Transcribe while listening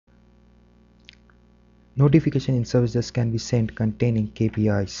Notification in ServiceDesk can be sent containing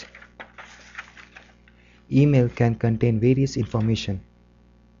KPIs. Email can contain various information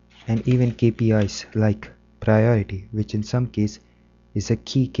and even KPIs like priority, which in some case is a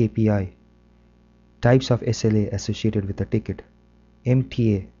key KPI, types of SLA associated with a ticket,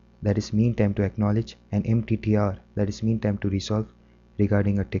 MTA, that is mean time to acknowledge, and MTTR, that is mean time to resolve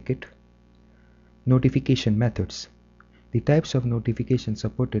regarding a ticket. Notification methods. The types of notification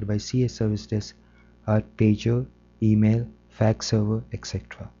supported by CA ServiceDesk are pager, email, fax server,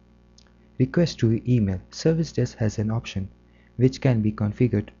 etc. Request to email. ServiceDesk has an option which can be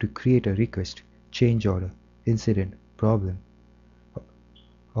configured to create a request, change order, incident, problem,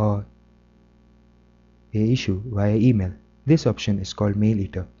 or a issue via email. This option is called Mail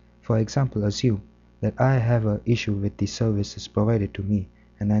Eater. For example, assume that I have an issue with the services provided to me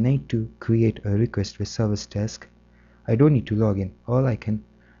and I need to create a request with ServiceDesk. I don't need to log in. All I can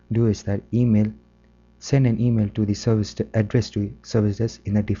do is that send an email to the service address to ServiceDesk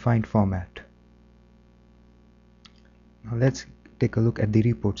in a defined format. Now let's take a look at the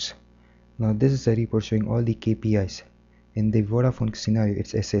reports. Now this is a report showing all the KPIs. In the Vodafone scenario,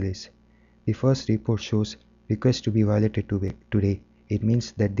 it's SLAs. The first report shows request to be violated today. It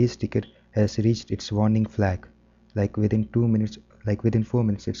means that this ticket has reached its warning flag. Like within 4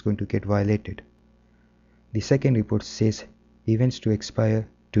 minutes it's going to get violated. The second report says events to expire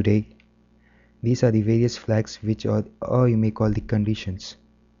today. These are the various flags which are, or you may call the conditions,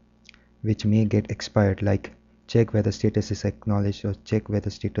 which may get expired, like check whether status is acknowledged, or check whether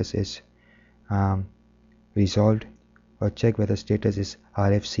status is resolved, or check whether status is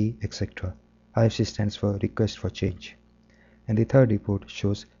RFC, etc. RFC stands for request for change. And the third report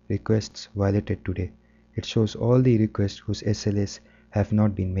shows requests violated today. It shows all the requests whose SLAs have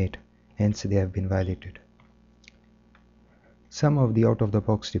not been made, hence they have been violated. Some of the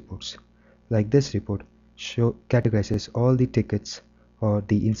out-of-the-box reports, like this report, categorizes all the tickets or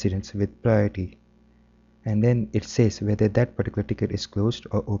the incidents with priority, and then it says whether that particular ticket is closed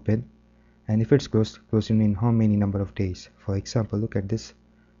or open, and if it's closed in how many number of days. For example, look at this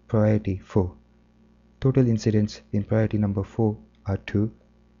priority 4. Total incidents in priority number 4 are 2,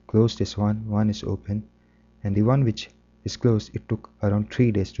 closed is 1 is open, and the one which is closed, it took around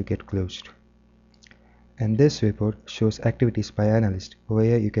 3 days to get closed. And this report shows activities by analyst. Over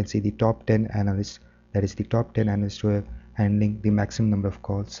here you can see the top 10 analysts, that is the top 10 analysts who are handling the maximum number of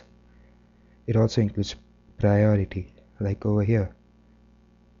calls. It also includes priority, like over here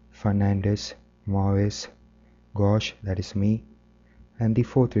Fernandez, Morris, Ghosh, that is me. And the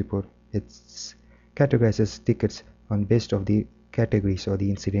fourth report, it categorizes tickets on based of the categories or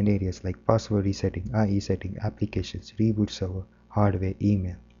the incident areas, like password resetting, IE setting, applications, reboot server, hardware,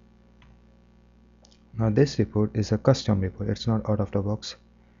 email. Now this report is a custom report, it's not out of the box.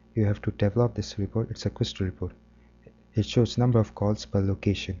 You have to develop this report. It's a crystal report. It shows number of calls per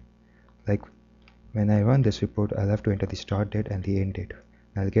location. Like when I run this report, I'll have to enter the start date and the end date.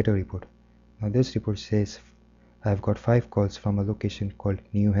 I'll get a report. Now this report says I've got 5 calls from a location called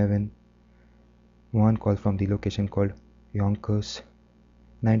New Haven, 1 call from the location called Yonkers,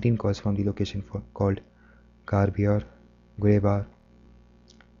 19 calls from the location called Garbier, Graybar.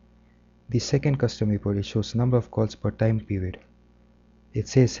 The second custom report, it shows number of calls per time period. It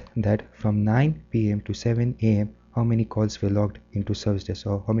says that from 9 PM to 7 AM how many calls were logged into ServiceDesk,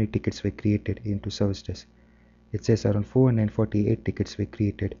 or how many tickets were created into ServiceDesk. It says around 448 tickets were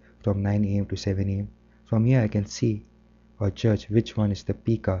created from 9 AM to 7 AM. From here I can see or judge which one is the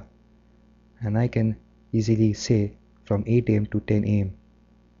peak hour, and I can easily say from 8 AM to 10 AM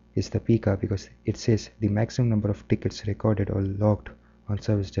is the peak hour, because it says the maximum number of tickets recorded or logged on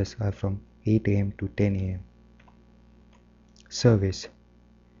ServiceDesk are from 8 AM to 10 AM. Surveys.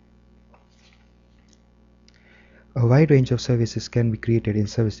 A wide range of services can be created in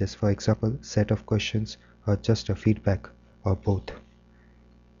ServiceDesk, for example, set of questions or just a feedback or both.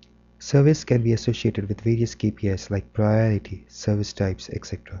 Surveys can be associated with various KPIs like priority, service types,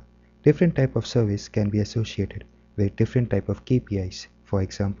 etc. Different type of surveys can be associated with different type of KPIs. For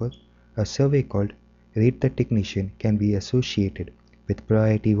example, a survey called Rate the Technician can be associated with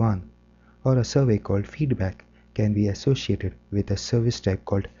priority 1, or a survey called Feedback can be associated with a service type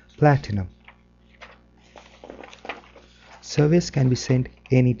called Platinum. Surveys can be sent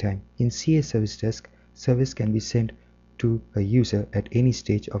anytime. In CA ServiceDesk, surveys can be sent to a user at any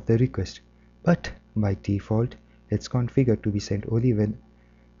stage of the request, but by default it's configured to be sent only when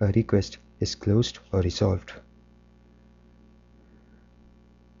a request is closed or resolved.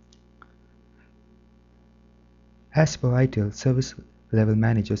 As per ITIL, service level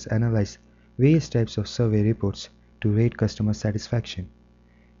managers analyze various types of survey reports to rate customer satisfaction.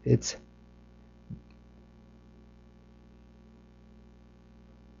 It's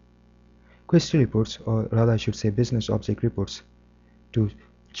Query reports, or rather I should say business object reports, to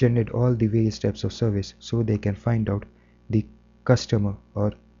generate all the various types of service so they can find out the customer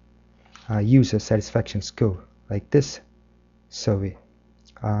or user satisfaction score, like this survey.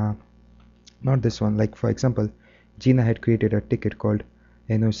 Not this one. Like for example, Gina had created a ticket called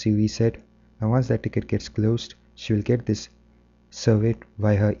NOC reset. Now once that ticket gets closed, she will get this survey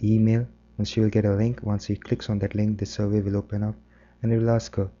via her email, and she will get a link. Once she clicks on that link, the survey will open up, and it will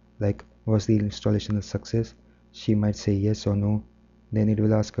ask her, like, was the installation a success? She might say yes or no. Then it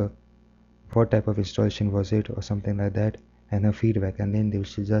will ask her what type of installation was it, or something like that, and her feedback, and then they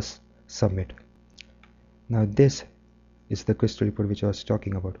should just submit. Now this is the crystal report which I was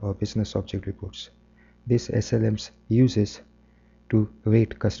talking about, or business object reports. This SLMs uses to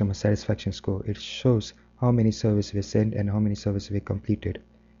rate customer satisfaction score. It shows how many services were sent and how many services were completed.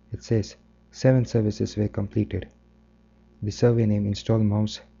 It says 7 services were completed. The survey name install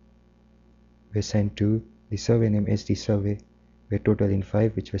mouse were sent to. The survey name SD survey were total in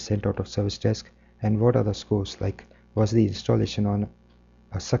 5 which were sent out of ServiceDesk. And what are the scores? Like, was the installation on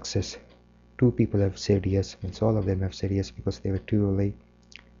a success? 2 people have said yes, means all of them have said yes because they were too early.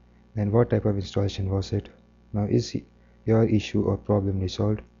 Then what type of installation was it? Now, is your issue or problem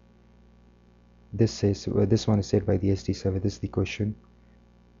resolved? This says, this one is said by the SD server. This is the question.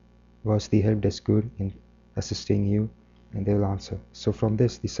 Was the help desk good in assisting you? And they will answer. So from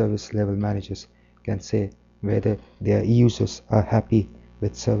this, the service level managers can say whether their users are happy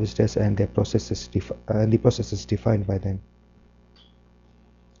with service desk and their processes and the processes defined by them.